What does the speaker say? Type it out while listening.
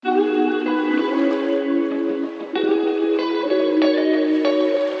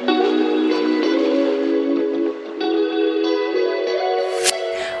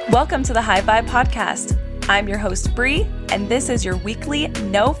Welcome to the High Vibe Podcast. I'm your host, Bree, and this is your weekly,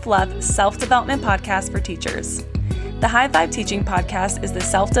 no-fluff self-development podcast for teachers. The High Vibe Teaching Podcast is the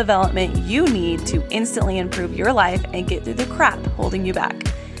self-development you need to instantly improve your life and get through the crap holding you back.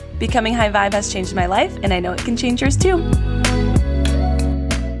 Becoming High Vibe has changed my life, and I know it can change yours too.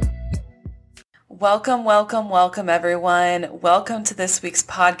 Welcome, everyone. Welcome to this week's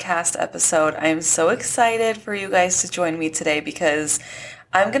podcast episode. I'm so excited for you guys to join me today because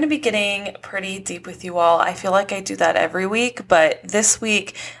I'm going to be getting pretty deep with you all. I feel like I do that every week, but this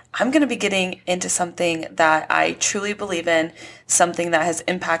week I'm going to be getting into something that I truly believe in, something that has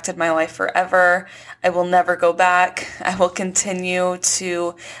impacted my life forever. I will never go back. I will continue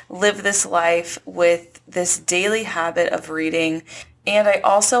to live this life with this daily habit of reading. And I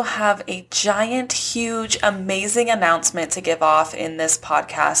also have a giant, huge, amazing announcement to give off in this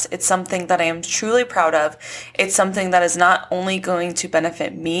podcast. It's something that I am truly proud of. It's something that is not only going to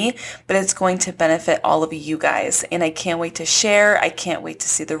benefit me, but it's going to benefit all of you guys. And I can't wait to share. I can't wait to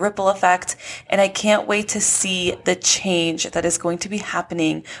see the ripple effect. And I can't wait to see the change that is going to be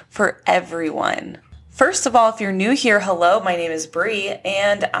happening for everyone. First of all, if you're new here, hello, my name is Bree,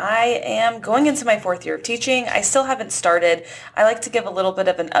 and I am going into my fourth year of teaching. I still haven't started. I like to give a little bit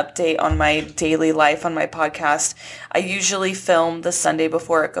of an update on my daily life on my podcast. I usually film the Sunday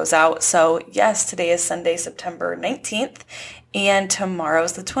before it goes out. So yes, today is Sunday, September 19th, and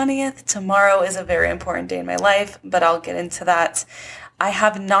tomorrow's the 20th. Tomorrow is a very important day in my life, but I'll get into that. I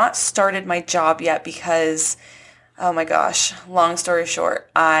have not started my job yet because oh my gosh, long story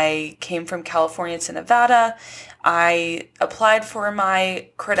short, I came from California to Nevada. I applied for my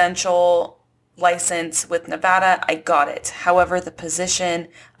credential license with Nevada. I got it. However, the position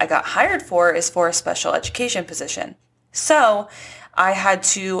I got hired for is for a special education position. So I had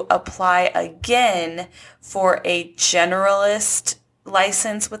to apply again for a generalist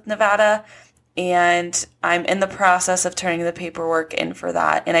license with Nevada. And I'm in the process of turning the paperwork in for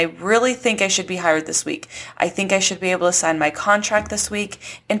that. And I really think I should be hired this week. I think I should be able to sign my contract this week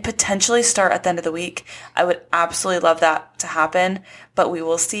and potentially start at the end of the week. I would absolutely love that to happen, but we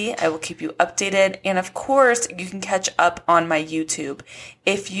will see. I will keep you updated. And of course, you can catch up on my YouTube.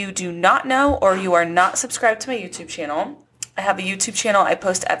 If you do not know or you are not subscribed to my YouTube channel, I have a YouTube channel. I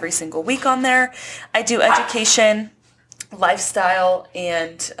post every single week on there. I do education, lifestyle,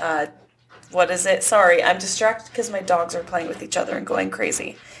 and what is it? Sorry, I'm distracted because my dogs are playing with each other and going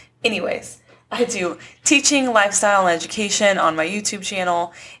crazy. Anyways, I do teaching, lifestyle, and education on my YouTube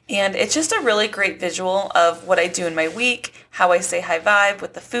channel, and it's just a really great visual of what I do in my week, how I stay high vibe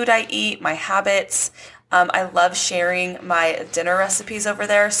with the food I eat, my habits. I love sharing my dinner recipes over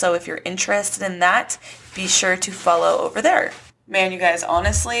there, so if you're interested in that, be sure to follow over there. Man, you guys,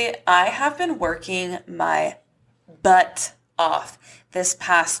 honestly, I have been working my butt off this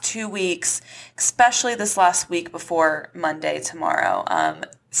past 2 weeks, especially this last week before Monday tomorrow.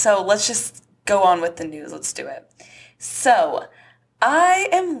 So let's just go on with the news. Let's do it. So I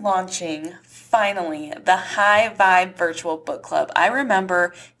am launching finally the High Vibe Virtual Book Club. I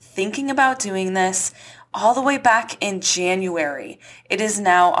remember thinking about doing this all the way back in January. It is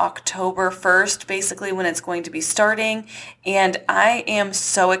now October 1st, basically when it's going to be starting. And I am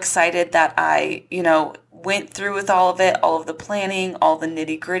so excited that I, went through with all of it, all of the planning, all the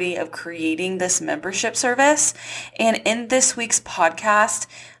nitty gritty of creating this membership service. And in this week's podcast,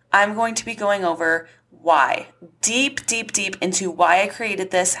 I'm going to be going over why, deep into why I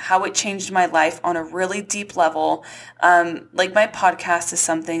created this, how it changed my life on a really deep level. My podcast is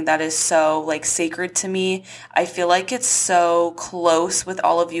something that is so sacred to me. I feel like it's so close with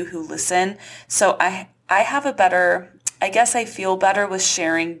all of you who listen. So I have I feel better with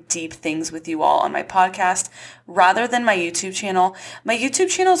sharing deep things with you all on my podcast rather than my YouTube channel. My YouTube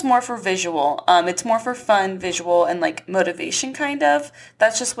channel is more for visual. It's more for fun, visual, and motivation kind of.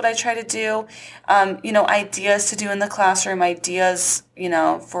 That's just what I try to do. Ideas to do in the classroom, ideas,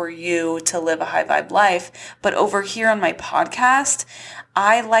 for you to live a high vibe life. But over here on my podcast,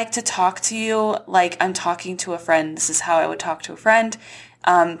 I like to talk to you like I'm talking to a friend. This is how I would talk to a friend.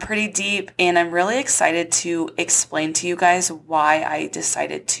 Pretty deep, and I'm really excited to explain to you guys why I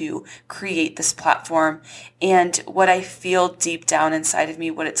decided to create this platform and what I feel deep down inside of me,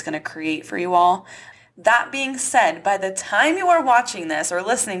 what it's going to create for you all. That being said, by the time you are watching this or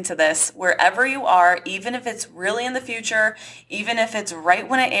listening to this, wherever you are, even if it's really in the future, even if it's right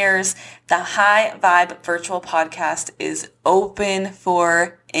when it airs, the High Vibe Virtual Podcast is open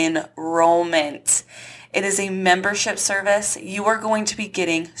for enrollment. It is a membership service. You are going to be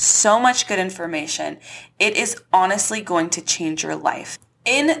getting so much good information. It is honestly going to change your life.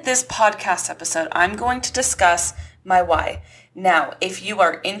 In this podcast episode, I'm going to discuss my why. Now, if you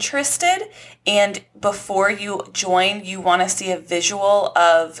are interested and before you join, you want to see a visual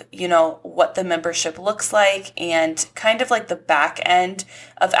of, what the membership looks like and kind of like the back end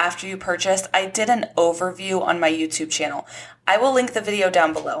of after you purchased, I did an overview on my YouTube channel. I will link the video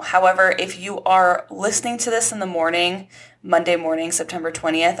down below. However, if you are listening to this in the morning, Monday morning, September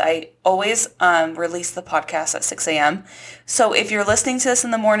 20th, I always release the podcast at 6 a.m. So if you're listening to this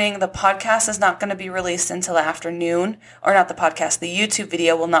in the morning, the podcast is not going to be released until the afternoon, or not the podcast, the YouTube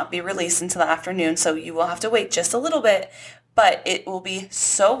video will not be released until the afternoon. So you will have to wait just a little bit, but it will be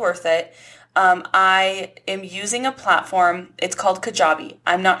so worth it. I am using a platform. It's called Kajabi.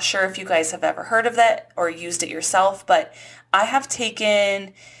 I'm not sure if you guys have ever heard of it or used it yourself, but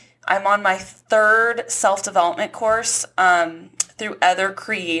I'm on my third self-development course through other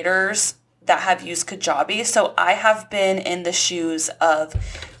creators that have used Kajabi. So I have been in the shoes of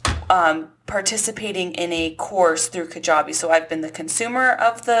participating in a course through Kajabi. So I've been the consumer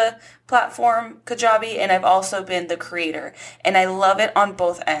of the platform Kajabi, and I've also been the creator, and I love it on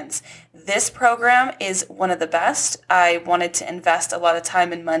both ends. This program is one of the best. I wanted to invest a lot of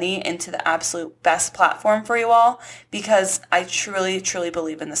time and money into the absolute best platform for you all because I truly, truly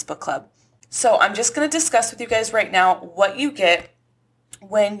believe in this book club. So I'm just going to discuss with you guys right now what you get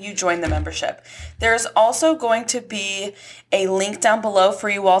when you join the membership. There's also going to be a link down below for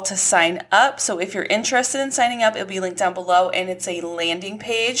you all to sign up. So if you're interested in signing up, it'll be linked down below, and it's a landing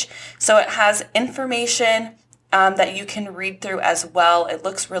page. So it has information that you can read through as well. It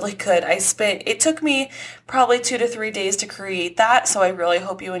looks really good. It took me probably 2 to 3 days to create that, so I really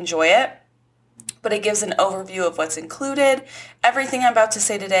hope you enjoy it. But it gives an overview of what's included. Everything I'm about to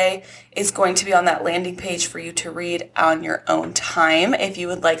say today is going to be on that landing page for you to read on your own time if you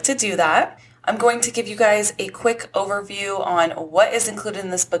would like to do that. I'm going to give you guys a quick overview on what is included in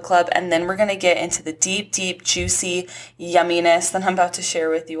this book club, and then we're going to get into the deep, deep, juicy yumminess that I'm about to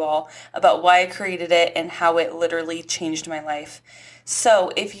share with you all about why I created it and how it literally changed my life.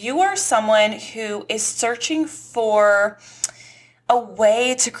 So if you are someone who is searching for a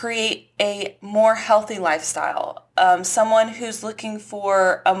way to create a more healthy lifestyle, someone who's looking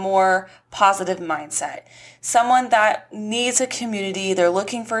for a more positive mindset, someone that needs a community, they're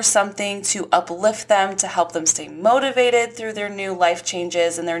looking for something to uplift them, to help them stay motivated through their new life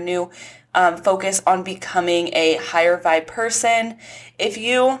changes and their new focus on becoming a higher vibe person. If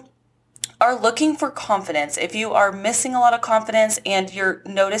you are looking for confidence, if you are missing a lot of confidence and you're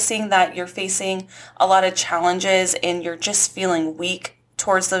noticing that you're facing a lot of challenges and you're just feeling weak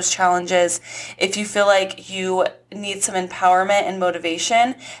towards those challenges, if you feel like you need some empowerment and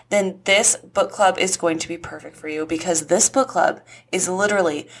motivation, then this book club is going to be perfect for you, because this book club is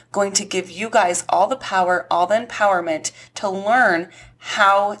literally going to give you guys all the power, all the empowerment to learn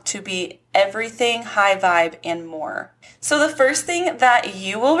how to be everything high vibe and more. So the first thing that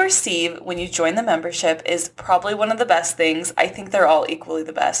you will receive when you join the membership is probably one of the best things. I think they're all equally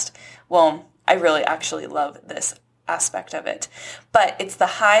the best. Well, I really actually love this aspect of it, but it's the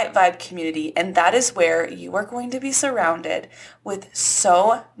high vibe community, and that is where you are going to be surrounded with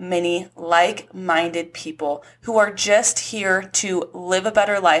so many like-minded people who are just here to live a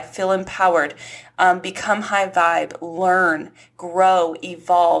better life, feel empowered, become high vibe, learn, grow,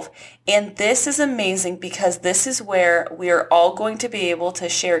 evolve. And this is amazing because this is where we are all going to be able to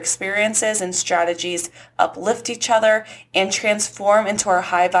share experiences and strategies, uplift each other, and transform into our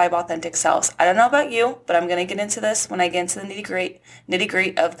high vibe authentic selves. I don't know about you, but I'm going to get into this when I get into the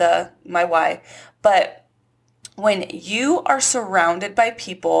nitty-gritty of my why. But when you are surrounded by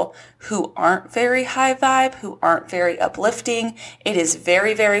people who aren't very high vibe, who aren't very uplifting, it is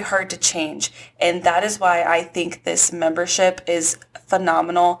very, very hard to change. And that is why I think this membership is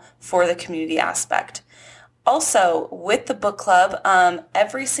phenomenal for the community aspect. Also, with the book club,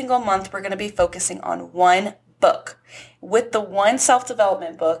 every single month we're going to be focusing on one book. With the one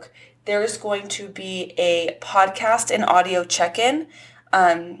self-development book, there is going to be a podcast and audio check-in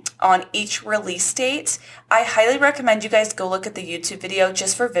on each release date. I highly recommend you guys go look at the YouTube video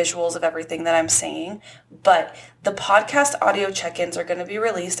just for visuals of everything that I'm saying. But the podcast audio check-ins are going to be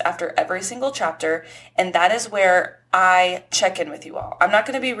released after every single chapter, and that is where I check in with you all. I'm not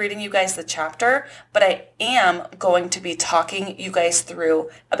going to be reading you guys the chapter, but I am going to be talking you guys through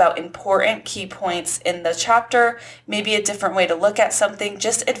about important key points in the chapter, maybe a different way to look at something,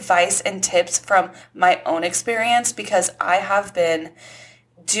 just advice and tips from my own experience, because I have been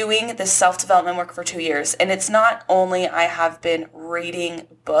doing this self-development work for 2 years. And it's not only I have been reading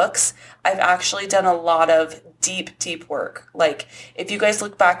books, I've actually done a lot of deep, deep work. Like, if you guys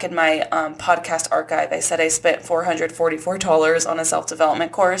look back in my podcast archive, I said I spent $444 on a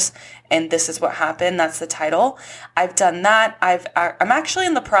self-development course, and this is what happened. That's the title. I've done that. I'm actually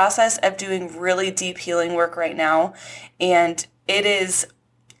in the process of doing really deep healing work right now, and there's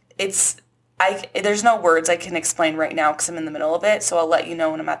no words I can explain right now because I'm in the middle of it, so I'll let you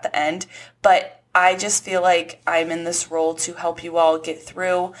know when I'm at the end. But I just feel like I'm in this role to help you all get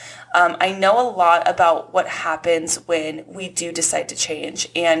through. I know a lot about what happens when we do decide to change.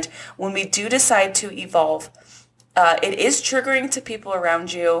 And when we do decide to evolve, it is triggering to people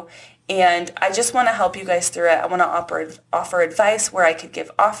around you. And I just want to help you guys through it. I want to offer advice where I could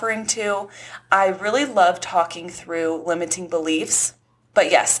give offering to. I really love talking through limiting beliefs. But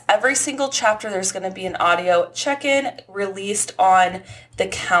yes, every single chapter there's going to be an audio check-in released on the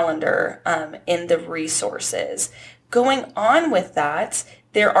calendar in the resources. Going on with that,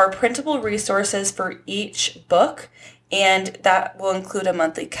 there are printable resources for each book, and that will include a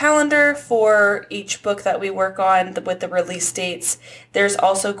monthly calendar for each book that we work on with the release dates. There's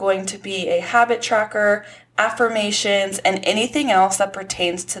also going to be a habit tracker, affirmations, and anything else that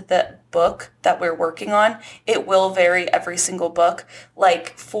pertains to the book that we're working on. It will vary every single book.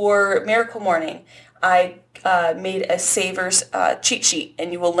 Like for Miracle Morning, I made a Savers cheat sheet,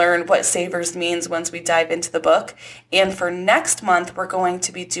 and you will learn what Savers means once we dive into the book. And for next month, we're going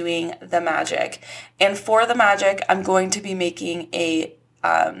to be doing the magic. And for the magic, I'm going to be making a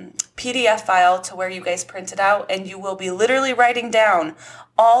PDF file to where you guys print it out, and you will be literally writing down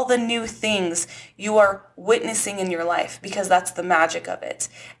all the new things you are witnessing in your life, because that's the magic of it.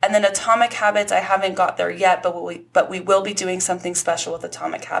 And then Atomic Habits, I haven't got there yet, but we will be doing something special with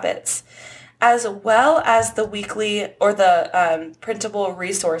Atomic Habits. As well as the weekly or the printable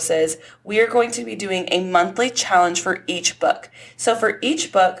resources, we are going to be doing a monthly challenge for each book. So for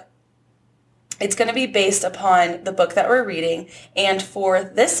each book, it's going to be based upon the book that we're reading. And for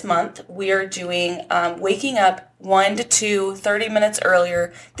this month, we are doing waking up 1 to 30 minutes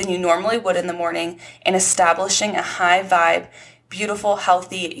earlier than you normally would in the morning and establishing a high vibe, beautiful,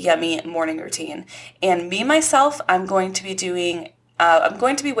 healthy, yummy morning routine. And me, myself, I'm going to be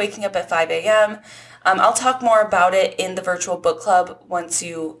waking up at 5 a.m. I'll talk more about it in the virtual book club once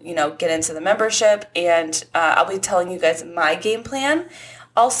you get into the membership, and I'll be telling you guys my game plan.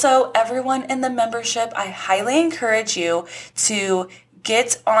 Also, everyone in the membership, I highly encourage you to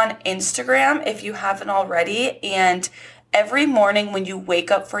get on Instagram if you haven't already, and every morning when you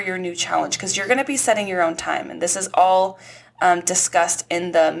wake up for your new challenge, because you're going to be setting your own time, and this is all discussed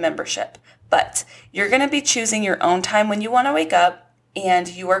in the membership, but you're going to be choosing your own time when you want to wake up, and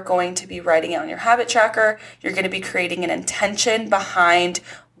you are going to be writing out on your habit tracker. You're going to be creating an intention behind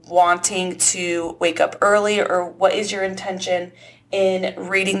wanting to wake up early, or what is your intention in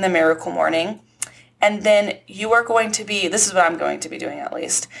reading the Miracle Morning. And then you are going to be, this is what I'm going to be doing at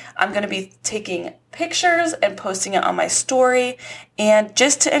least, I'm going to be taking pictures and posting it on my story, and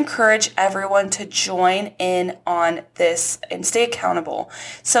just to encourage everyone to join in on this and stay accountable.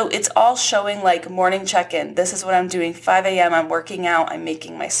 So it's all showing like morning check-in. This is what I'm doing, 5 a.m. I'm working out, I'm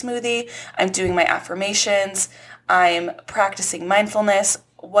making my smoothie, I'm doing my affirmations, I'm practicing mindfulness.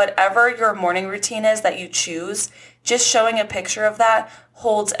 Whatever your morning routine is that you choose, just showing a picture of that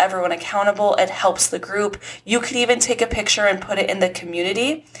holds everyone accountable. It helps the group. You could even take a picture and put it in the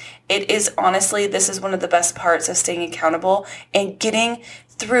community. It is honestly, this is one of the best parts of staying accountable and getting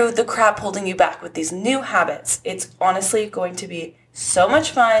through the crap holding you back with these new habits. It's honestly going to be so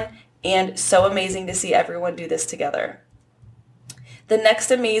much fun and so amazing to see everyone do this together. The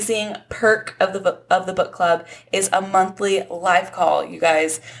next amazing perk of the book club is a monthly live call, you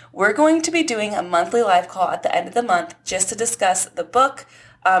guys. We're going to be doing a monthly live call at the end of the month just to discuss the book,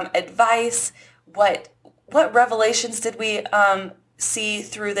 advice, what revelations did we see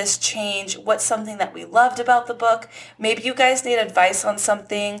through this change, what's something that we loved about the book. Maybe you guys need advice on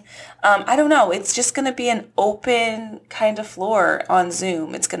something. I don't know. It's just going to be an open kind of floor on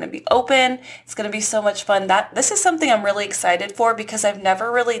Zoom. It's going to be open. It's going to be so much fun. This is something I'm really excited for because I've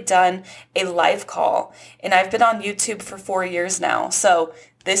never really done a live call, and I've been on YouTube for 4 years now. So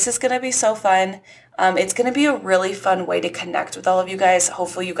this is going to be so fun. It's going to be a really fun way to connect with all of you guys.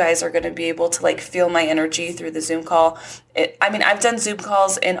 Hopefully you guys are going to be able to feel my energy through the Zoom call. I've done Zoom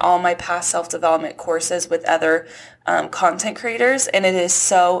calls in all my past self-development courses with other content creators, and it is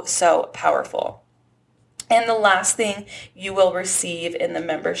so, so powerful. And the last thing you will receive in the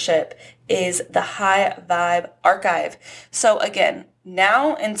membership is the High Vibe Archive. So again,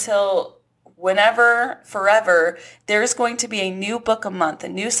 now until whenever, forever, there's going to be a new book a month, a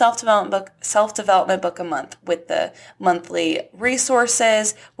new self-development book a month with the monthly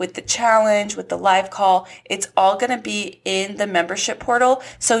resources, with the challenge, with the live call. It's all going to be in the membership portal.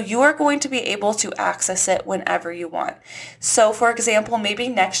 So you are going to be able to access it whenever you want. So for example, maybe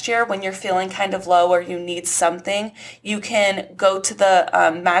next year when you're feeling kind of low or you need something, you can go to the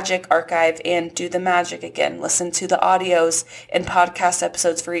Magic archive and do the magic again. Listen to the audios and podcast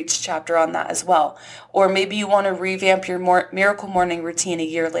episodes for each chapter on that as well. Or maybe you want to revamp your miracle morning routine a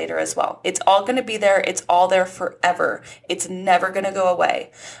year later as well. It's all going to be there. It's all there forever. It's never going to go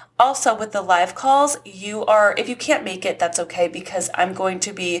away. Also with the live calls, if you can't make it, that's okay, because I'm going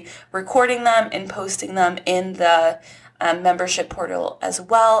to be recording them and posting them in the membership portal as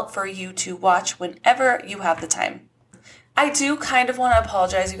well for you to watch whenever you have the time. I do kind of want to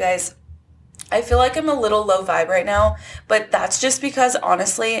apologize, you guys. I feel like I'm a little low vibe right now, but that's just because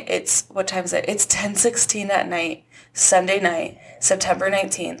honestly, what time is it? It's 10:16 at night, Sunday night, September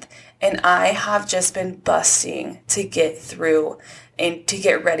 19th, and I have just been busting to get through and to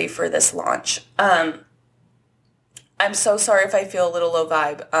get ready for this launch. I'm so sorry if I feel a little low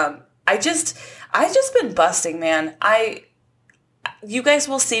vibe. I just been busting, man. You guys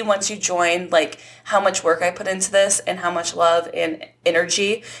will see once you join, like, how much work I put into this and how much love and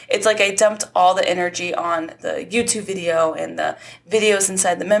energy. It's like I dumped all the energy on the YouTube video and the videos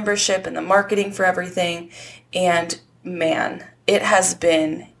inside the membership and the marketing for everything. And man, it has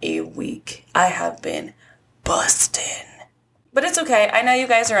been a week. I have been busting. But it's okay. I know you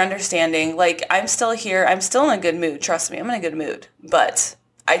guys are understanding. Like, I'm still here. I'm still in a good mood. Trust me, I'm in a good mood. But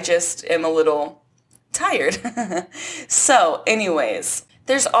I just am a little tired. So anyways,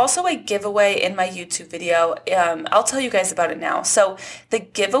 there's also a giveaway in my YouTube video. I'll tell you guys about it now. So the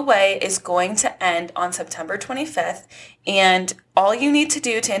giveaway is going to end on September 25th. And all you need to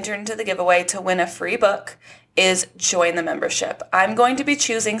do to enter into the giveaway to win a free book is join the membership. I'm going to be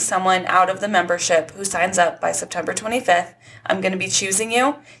choosing someone out of the membership who signs up by September 25th. I'm going to be choosing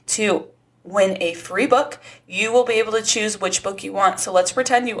you to win a free book. You will be able to choose which book you want. So let's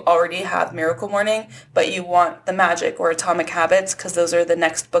pretend you already have Miracle Morning, but you want the Magic or Atomic Habits, because those are the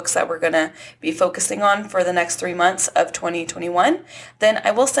next books that we're going to be focusing on for the next 3 months of 2021. Then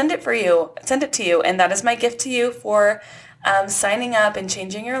I will send it to you. And that is my gift to you for signing up and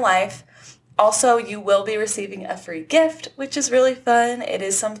changing your life. Also, you will be receiving a free gift, which is really fun. It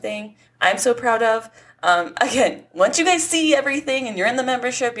is something I'm so proud of. Again, once you guys see everything and you're in the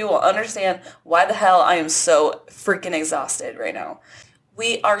membership, you will understand why the hell I am so freaking exhausted right now.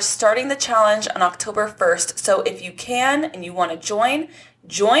 We are starting the challenge on October 1st. So if you can and you want to join,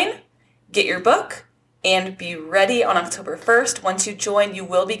 get your book, and be ready on October 1st. Once you join, you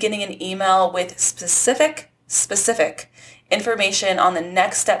will be getting an email with specific information on the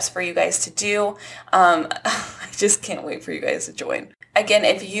next steps for you guys to do. I just can't wait for you guys to join. Again,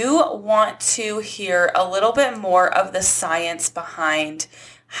 if you want to hear a little bit more of the science behind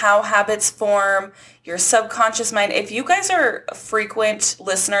how habits form, your subconscious mind, if you guys are frequent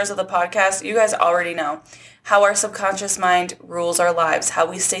listeners of the podcast, you guys already know how our subconscious mind rules our lives, how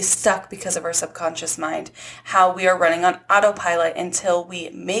we stay stuck because of our subconscious mind, how we are running on autopilot until we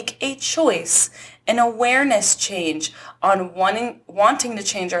make a choice, an awareness change on wanting to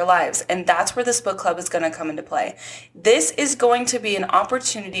change our lives. And that's where this book club is going to come into play. This is going to be an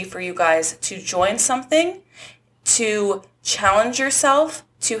opportunity for you guys to join something, to challenge yourself,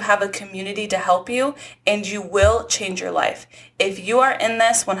 to have a community to help you, and you will change your life. If you are in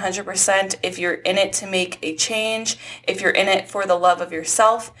this 100%, if you're in it to make a change, if you're in it for the love of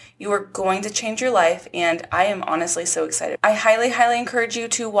yourself, you are going to change your life, and I am honestly so excited. I highly, highly encourage you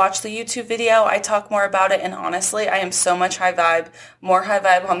to watch the YouTube video. I talk more about it, and honestly, I am so much more high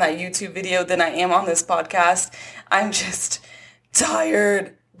vibe on that YouTube video than I am on this podcast. I'm just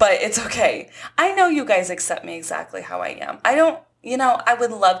tired, but it's okay. I know you guys accept me exactly how I am. I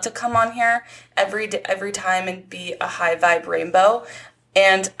would love to come on here every time and be a high vibe rainbow.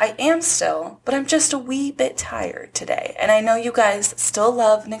 And I am still, but I'm just a wee bit tired today. And I know you guys still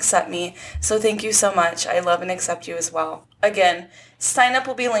love and accept me. So thank you so much. I love and accept you as well. Again, sign up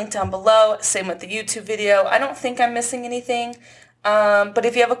will be linked down below. Same with the YouTube video. I don't think I'm missing anything. But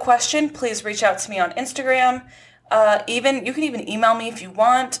if you have a question, please reach out to me on Instagram. You can even email me if you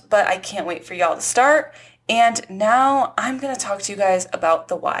want, but I can't wait for y'all to start. And now I'm going to talk to you guys about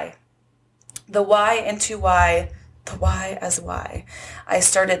the why. The why into why, the why as why. I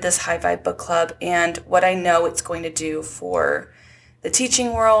started this High Vibe book club and what I know it's going to do for the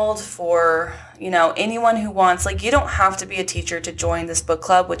teaching world, for, anyone who wants, like, you don't have to be a teacher to join this book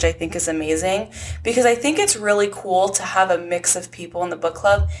club, which I think is amazing, because I think it's really cool to have a mix of people in the book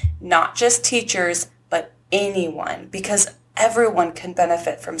club, not just teachers, but anyone, because everyone can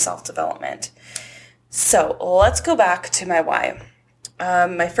benefit from self-development. So let's go back to my why.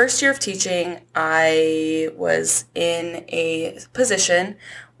 My first year of teaching, I was in a position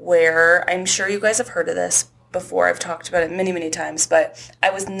where, I'm sure you guys have heard of this before, I've talked about it many, many times, but I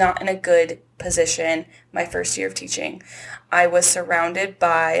was not in a good position my first year of teaching. I was surrounded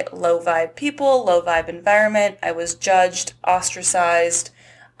by low vibe people, low vibe environment. I was judged, ostracized.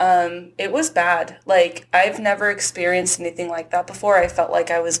 It was bad. Like, I've never experienced anything like that before. I felt like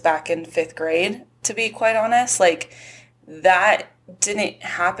I was back in 5th grade, to be quite honest. Like, that didn't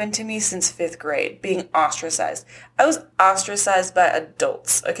happen to me since 5th grade, being ostracized. I was ostracized by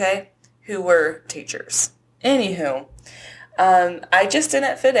adults, okay, who were teachers. Anywho, I just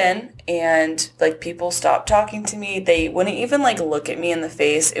didn't fit in, and, like, people stopped talking to me. They wouldn't even, like, look at me in the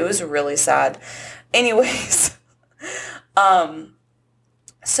face. It was really sad. Anyways,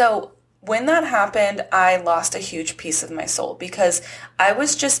 so when that happened, I lost a huge piece of my soul, because I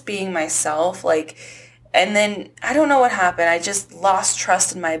was just being myself, like, and then I don't know what happened. I just lost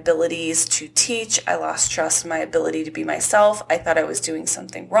trust in my abilities to teach. I lost trust in my ability to be myself. I thought I was doing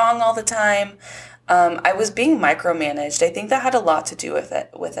something wrong all the time. I was being micromanaged. I think that had a lot to do with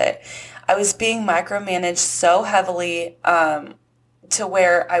it. I was being micromanaged so heavily to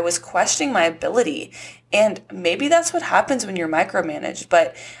where I was questioning my ability. And maybe that's what happens when you're micromanaged,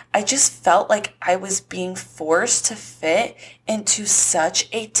 but I just felt like I was being forced to fit into such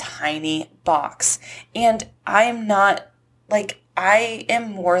a tiny box. And I am not, like, I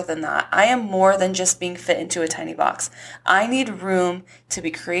am more than that. I am more than just being fit into a tiny box. I need room to be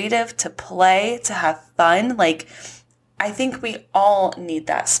creative, to play, to have fun. Like, I think we all need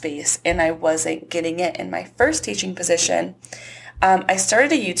that space, and I wasn't getting it in my first teaching position. I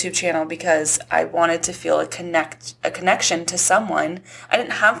started a YouTube channel because I wanted to feel a connection to someone. I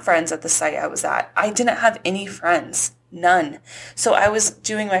didn't have friends at the site I was at. I didn't have any friends, none. So I was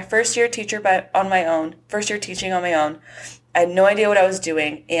doing my first year teaching on my own. I had no idea what I was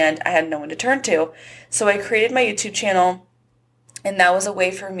doing, and I had no one to turn to. So I created my YouTube channel, and that was a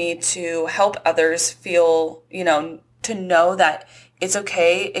way for me to help others feel, to know that it's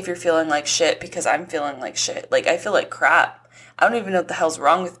okay if you're feeling like shit, because I'm feeling like shit. Like, I feel like crap. I don't even know what the hell's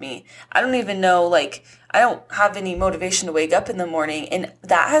wrong with me. I don't even know, like, I don't have any motivation to wake up in the morning, and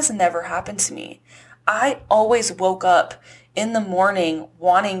that has never happened to me. I always woke up in the morning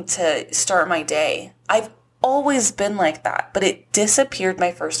wanting to start my day. I've always been like that, but it disappeared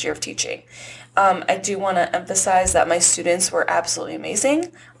my first year of teaching. I do want to emphasize that my students were absolutely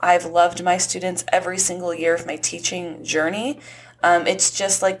amazing. I've loved my students every single year of my teaching journey. It's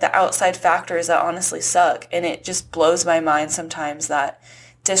just like the outside factors that honestly suck. And it just blows my mind sometimes that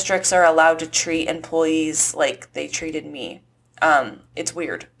districts are allowed to treat employees like they treated me. It's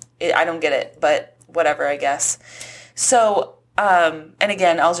weird. I don't get it, but whatever, I guess. So, and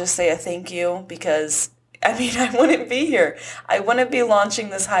again, I'll just say a thank you, because I wouldn't be here. I wouldn't be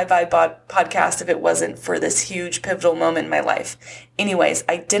launching this High Vibe podcast if it wasn't for this huge pivotal moment in my life. Anyways,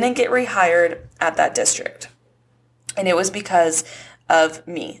 I didn't get rehired at that district. And it was because of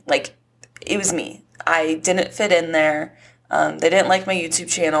me. Like, it was me. I didn't fit in there. They didn't like my YouTube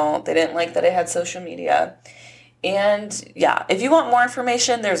channel. They didn't like that I had social media. And yeah, if you want more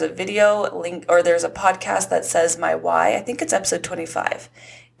information, there's a video link, or there's a podcast that says my why. I think it's episode 25.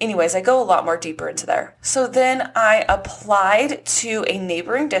 Anyways, I go a lot more deeper into there. So then I applied to a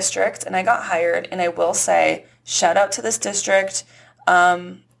neighboring district, and I got hired. And I will say, shout out to this district.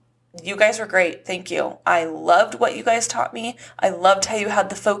 You guys were great. Thank you. I loved what you guys taught me. I loved how you had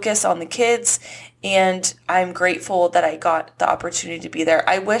the focus on the kids, and I'm grateful that I got the opportunity to be there.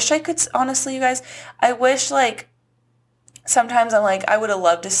 I wish I could, honestly, you guys, I wish, like, sometimes I'm like, I would have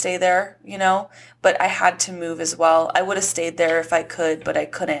loved to stay there, but I had to move as well. I would have stayed there if I could, but I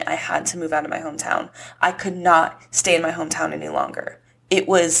couldn't. I had to move out of my hometown. I could not stay in my hometown any longer. It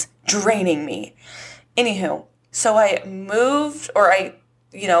was draining me. Anywho, so I moved, or I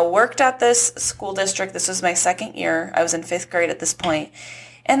worked at this school district. This was my second year. I was in 5th grade at this point.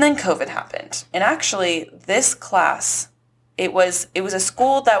 And then COVID happened. And actually, this class, it was a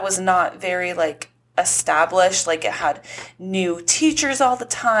school that was not very, like, established. Like, it had new teachers all the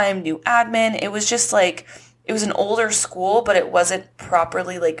time, new admin. It was just like, it was an older school, but it wasn't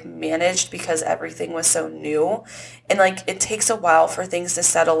properly, like, managed because everything was so new. And, like, it takes a while for things to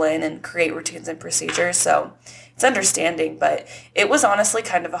settle in and create routines and procedures. So it's understanding, but it was honestly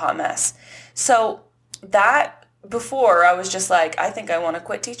kind of a hot mess. So that before I was just like, I think I want to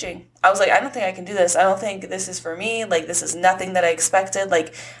quit teaching. I was like, I don't think I can do this. I don't think this is for me. Like, this is nothing that I expected.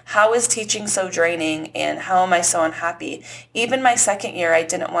 Like, how is teaching so draining and how am I so unhappy? Even my second year, I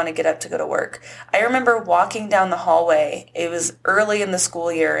didn't want to get up to go to work. I remember walking down the hallway. It was early in the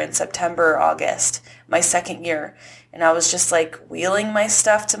school year in September or August, my second year. And I was just like wheeling my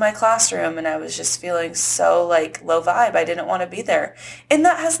stuff to my classroom and I was just feeling so like low vibe. I didn't want to be there. And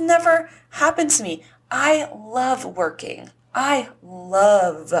that has never happened to me. I love working. I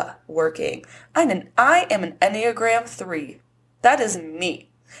love working. I am an Enneagram 3. That is me.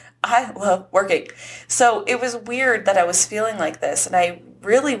 I love working. So it was weird that I was feeling like this, and I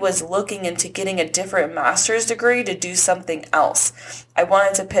really was looking into getting a different master's degree to do something else. I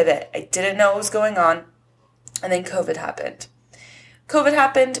wanted to pivot. I didn't know what was going on, and then COVID happened. COVID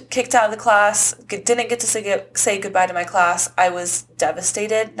happened, kicked out of the class, didn't get to say goodbye to my class. I was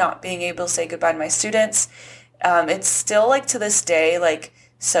devastated not being able to say goodbye to my students. It's still like to this day, like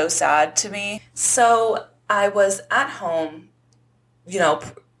so sad to me. So I was at home,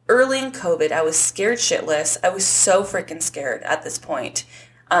 early in COVID. I was scared shitless. I was so freaking scared at this point.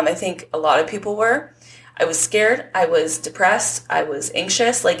 I think a lot of people were. I was scared. I was depressed. I was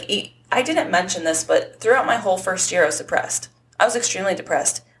anxious. I didn't mention this, but throughout my whole first year, I was depressed. I was extremely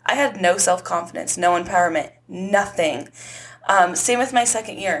depressed. I had no self-confidence, no empowerment, nothing. Same with my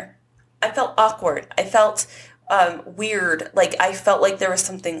second year. I felt awkward. I felt weird. Like I felt like there was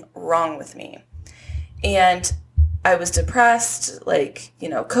something wrong with me. And I was depressed.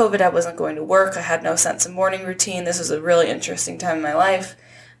 COVID, I wasn't going to work. I had no sense of morning routine. This was a really interesting time in my life.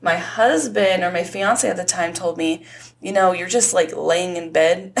 My husband or my fiance at the time told me, you're just like laying in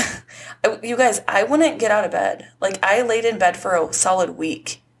bed. You guys, I wouldn't get out of bed. I laid in bed for a solid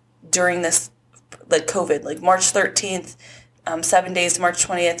week during this, COVID, March 13th, 7 days to March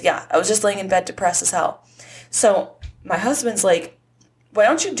 20th. Yeah, I was just laying in bed depressed as hell. So my husband's like, why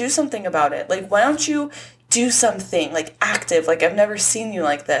don't you do something about it? Why don't you do something active? I've never seen you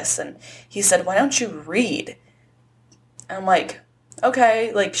like this. And he said, why don't you read? And I'm like,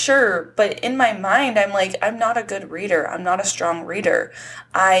 okay, sure. But in my mind, I'm like, I'm not a good reader. I'm not a strong reader.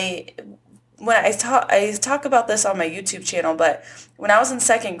 I talk about this on my YouTube channel, but when I was in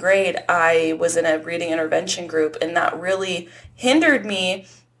second grade, I was in a reading intervention group, and that really hindered me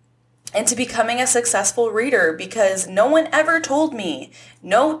into becoming a successful reader because no one ever told me,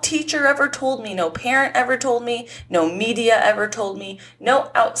 no teacher ever told me, no parent ever told me, no media ever told me,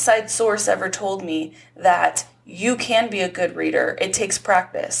 no outside source ever told me that you can be a good reader. It takes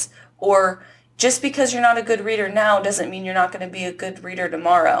practice. Or just because you're not a good reader now doesn't mean you're not going to be a good reader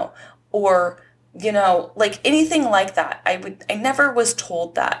tomorrow. Or, anything like that. I never was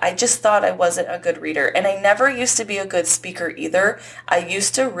told that. I just thought I wasn't a good reader. And I never used to be a good speaker either. I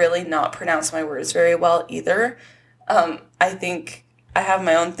used to really not pronounce my words very well either. I think I have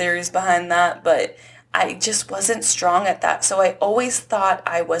my own theories behind that, but I just wasn't strong at that. So I always thought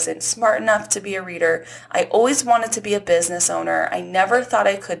I wasn't smart enough to be a reader. I always wanted to be a business owner. I never thought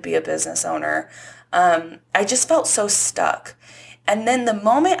I could be a business owner. I just felt so stuck. And then the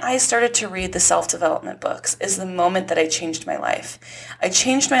moment I started to read the self-development books is the moment that I changed my life. I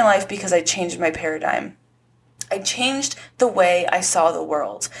changed my life because I changed my paradigm. I changed the way I saw the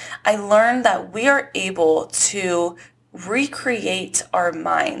world. I learned that we are able to recreate our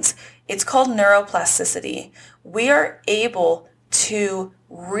minds. It's called neuroplasticity. We are able to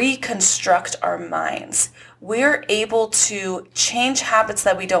reconstruct our minds. We are able to change habits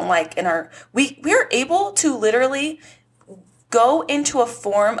that we don't like we are able to literally go into a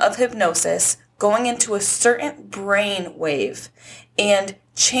form of hypnosis, going into a certain brain wave, and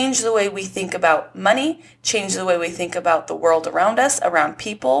change the way we think about money, change the way we think about the world around us, around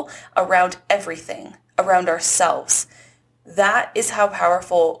people, around everything, around ourselves. That is how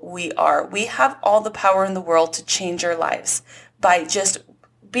powerful we are. We have all the power in the world to change our lives by just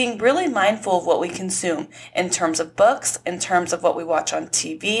being really mindful of what we consume in terms of books, in terms of what we watch on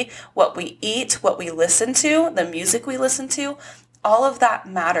TV, what we eat, what we listen to, the music we listen to, all of that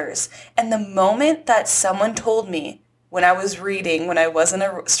matters. And the moment that someone told me when I was reading, when I wasn't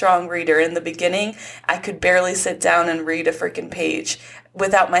a strong reader in the beginning, I could barely sit down and read a freaking page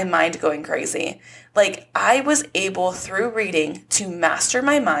without my mind going crazy. I was able through reading to master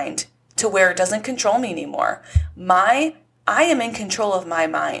my mind to where it doesn't control me anymore. I am in control of my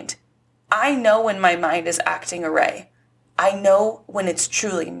mind. I know when my mind is acting array. I know when it's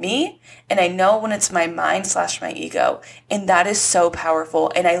truly me, and I know when it's my mind / my ego. And that is so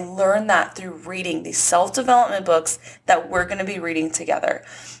powerful. And I learned that through reading these self-development books that we're going to be reading together.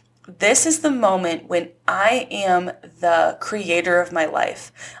 This is the moment when I am the creator of my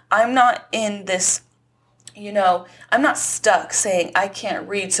life. I'm not in this I'm not stuck saying I can't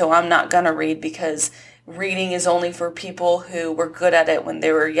read, so I'm not going to read because reading is only for people who were good at it when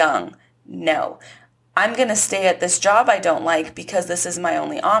they were young. No. I'm going to stay at this job I don't like because this is my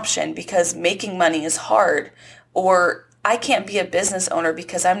only option, because making money is hard. Or I can't be a business owner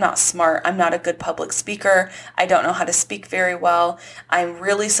because I'm not smart. I'm not a good public speaker. I don't know how to speak very well. I'm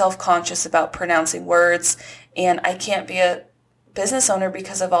really self-conscious about pronouncing words, and I can't be a business owner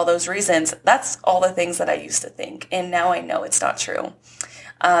because of all those reasons. That's all the things that I used to think, and now I know it's not true.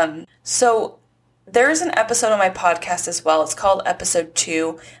 So there's an episode on my podcast as well. It's called episode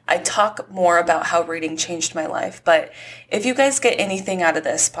 2. I talk more about how reading changed my life. But if you guys get anything out of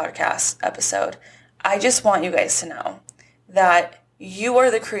this podcast episode, I just want you guys to know that you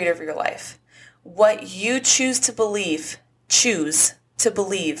are the creator of your life. What you choose to believe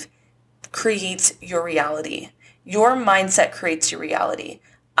creates your reality. Your mindset creates your reality.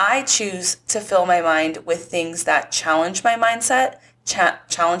 I choose to fill my mind with things that challenge my mindset,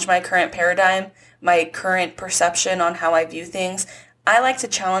 challenge my current paradigm, my current perception on how I view things. I like to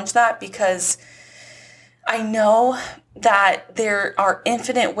challenge that because I know that there are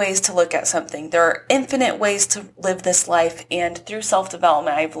infinite ways to look at something. There are infinite ways to live this life. And through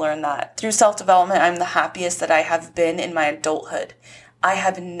self-development, I've learned that. Through self-development, I'm the happiest that I have been in my adulthood. I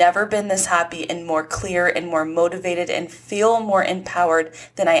have never been this happy and more clear and more motivated and feel more empowered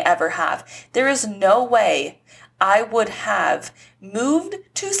than I ever have. There is no way I would have moved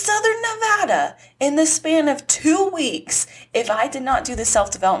to Southern Nevada in the span of 2 weeks if I did not do the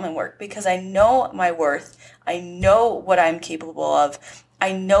self-development work, because I know my worth. I know what I'm capable of.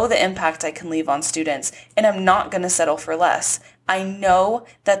 I know the impact I can leave on students, and I'm not going to settle for less. I know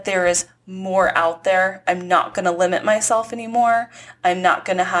that there is more out there. I'm not going to limit myself anymore. I'm not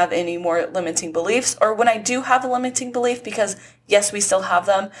going to have any more limiting beliefs. Or when I do have a limiting belief, because yes, we still have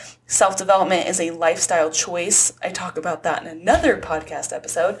them, self-development is a lifestyle choice. I talk about that in another podcast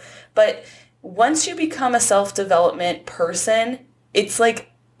episode. But once you become a self-development person, it's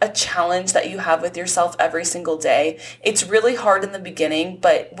like a challenge that you have with yourself every single day. It's really hard in the beginning,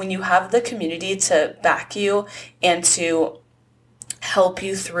 but when you have the community to back you and to help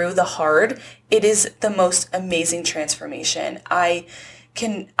you through the hard, it is the most amazing transformation.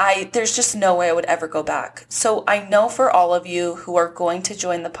 There's just no way I would ever go back. So I know for all of you who are going to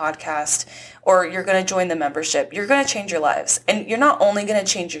join the podcast or you're going to join the membership, you're going to change your lives. And you're not only going to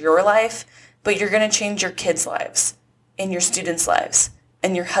change your life, but you're going to change your kids' lives and your students' lives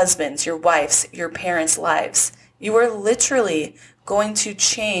and your husbands, your wives, your parents' lives. You are literally going to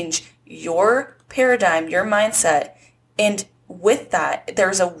change your paradigm, your mindset, and with that,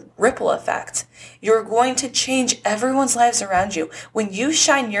 there's a ripple effect. You're going to change everyone's lives around you. When you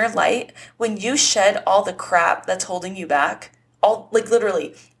shine your light, when you shed all the crap that's holding you back,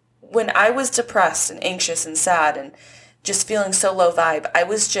 literally, when I was depressed and anxious and sad and just feeling so low vibe, I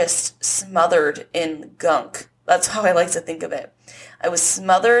was just smothered in gunk. That's how I like to think of it. I was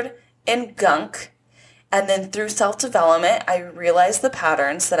smothered in gunk. And then through self-development, I realized the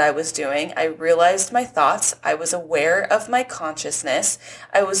patterns that I was doing. I realized my thoughts. I was aware of my consciousness.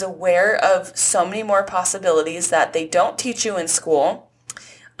 I was aware of so many more possibilities that they don't teach you in school.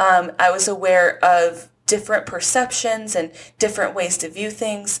 I was aware of different perceptions and different ways to view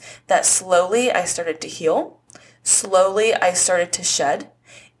things that slowly I started to heal. Slowly I started to shed.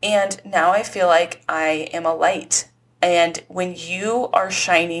 And now I feel like I am a light. And when you are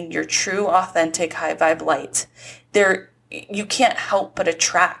shining your true, authentic, high vibe light, you can't help but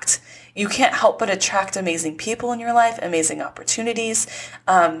attract. You can't help but attract amazing people in your life, amazing opportunities.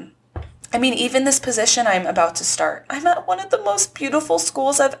 Even this position I'm about to start, I'm at one of the most beautiful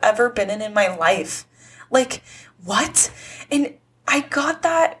schools I've ever been in my life. Like, what? And I got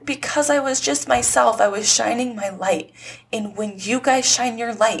that because I was just myself. I was shining my light. And when you guys shine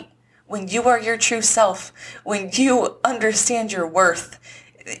your light, when you are your true self, when you understand your worth,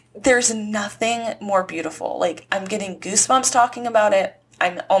 there's nothing more beautiful. Like, I'm getting goosebumps talking about it.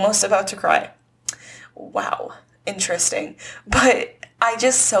 I'm almost about to cry. Wow, interesting. But I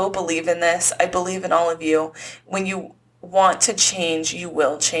just so believe in this. I believe in all of you. When you want to change, you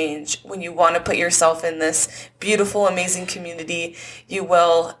will change. When you want to put yourself in this beautiful, amazing community, you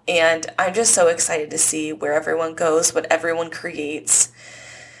will. And I'm just so excited to see where everyone goes, what everyone creates.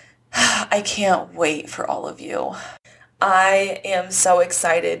 I can't wait for all of you. I am so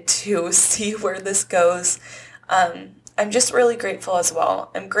excited to see where this goes. I'm just really grateful as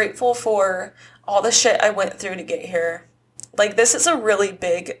well. I'm grateful for all the shit I went through to get here. Like, this is a really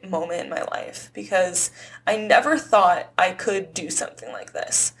big moment in my life because I never thought I could do something like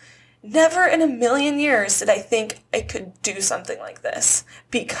this. Never in a million years did I think I could do something like this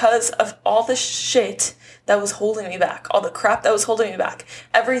because of all the shit that was holding me back, all the crap that was holding me back,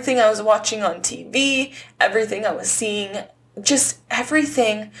 everything I was watching on TV, everything I was seeing, just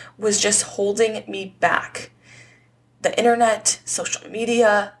everything was just holding me back. The internet, social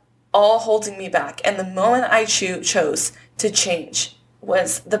media, all holding me back. And the moment I chose to change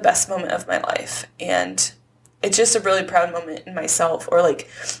was the best moment of my life. And it's just a really proud moment in myself, or like,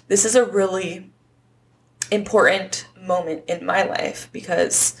 this is a really important moment in my life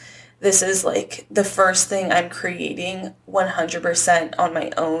because this is like the first thing I'm creating 100% on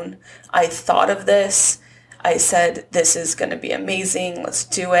my own. I thought of this. I said, this is going to be amazing. Let's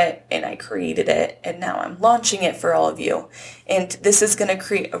do it. And I created it. And now I'm launching it for all of you. And this is going to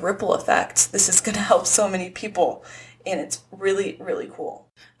create a ripple effect. This is going to help so many people. And it's really, really cool.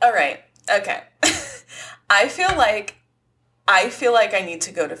 All right. Okay. I feel like I need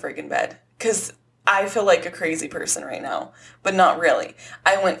to go to friggin' bed because I feel like a crazy person right now, but not really.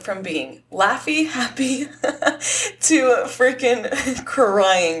 I went from being laughy, happy to freaking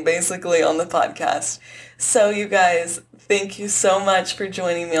crying basically on the podcast. So you guys, thank you so much for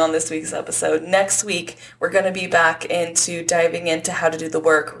joining me on this week's episode. Next week, we're going to be back into diving into how to do the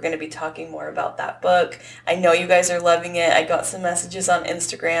work. We're going to be talking more about that book. I know you guys are loving it. I got some messages on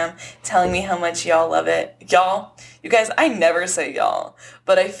Instagram telling me how much y'all love it. Y'all, you guys, I never say y'all,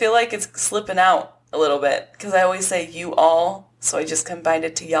 but I feel like it's slipping out a little bit because I always say you all, so I just combined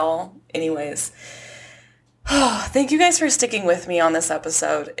it to y'all. Anyways, thank you guys for sticking with me on this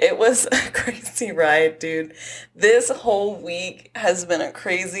episode. It was a crazy ride, dude. This whole week has been a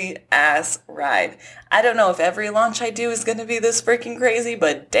crazy ass ride. I don't know if every launch I do is going to be this freaking crazy,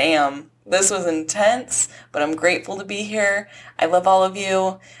 but damn, this was intense, but I'm grateful to be here. I love all of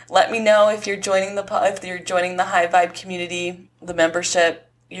you. Let me know if you're joining the High Vibe community, the membership.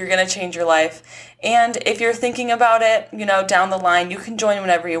 You're going to change your life. And if you're thinking about it, down the line, you can join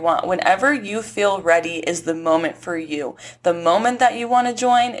whenever you want. Whenever you feel ready is the moment for you. The moment that you want to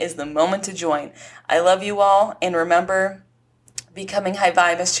join is the moment to join. I love you all. And remember, becoming High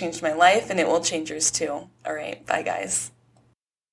Vibe has changed my life and it will change yours too. All right. Bye, guys.